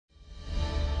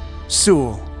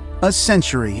Sewell, a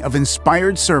century of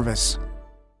inspired service.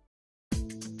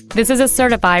 This is a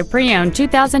certified pre-owned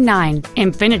 2009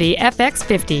 Infiniti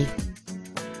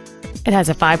FX50. It has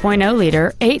a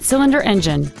 5.0-liter 8-cylinder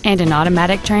engine and an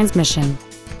automatic transmission.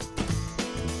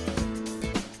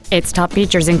 Its top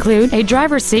features include a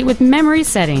driver's seat with memory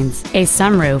settings, a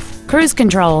sunroof, cruise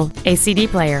control, a CD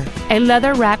player, a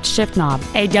leather-wrapped shift knob,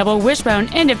 a double wishbone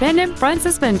independent front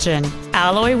suspension,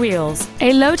 alloy wheels,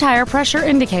 a low tire pressure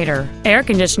indicator, air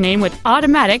conditioning with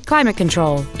automatic climate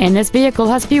control, and this vehicle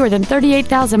has fewer than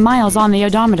 38,000 miles on the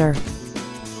odometer.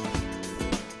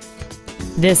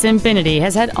 This Infiniti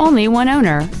has had only one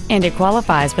owner, and it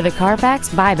qualifies for the Carfax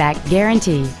buyback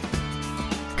guarantee.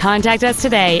 Contact us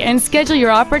today and schedule your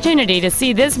opportunity to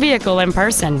see this vehicle in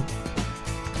person.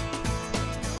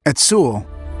 At Sewell,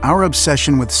 our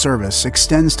obsession with service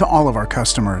extends to all of our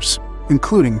customers,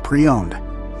 including pre-owned.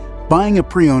 Buying a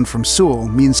pre-owned from Sewell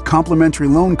means complimentary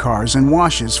loan cars and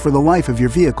washes for the life of your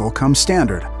vehicle come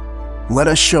standard. Let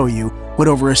us show you what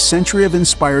over a century of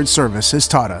inspired service has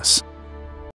taught us.